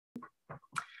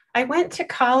I went to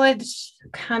college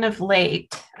kind of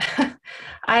late.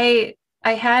 I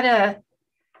I had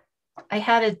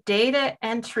a data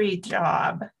entry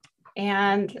job,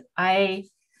 and I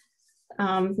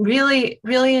really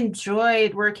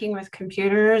enjoyed working with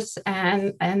computers,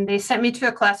 and they sent me to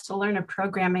a class to learn a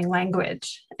programming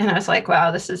language, and I was like,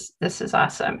 wow, this is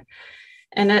awesome.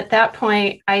 And at that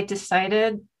point, I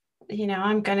decided,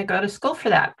 I'm going to go to school for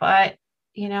that. But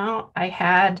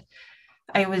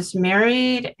I was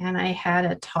married and I had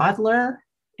a toddler.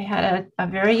 I had a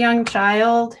very young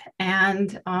child,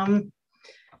 and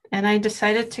I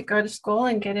decided to go to school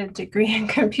and get a degree in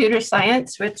computer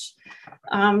science, which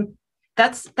um,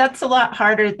 that's a lot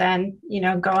harder than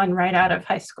going right out of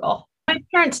high school. My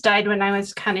parents died when I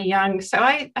was kind of young, so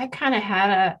I kind of had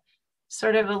a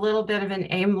sort of a little bit of an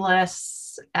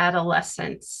aimless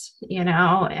adolescence,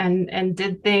 and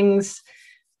did things,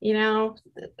 you know,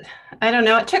 I don't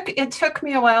know. It took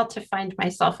me a while to find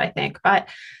myself, I think. But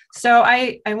so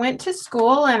I went to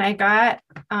school and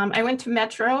I went to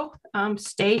Metro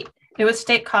State. It was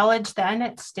State College then.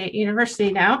 It's State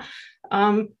University now.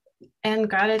 Um, and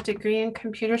got a degree in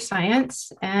computer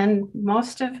science. And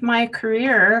most of my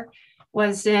career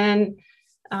was in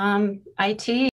IT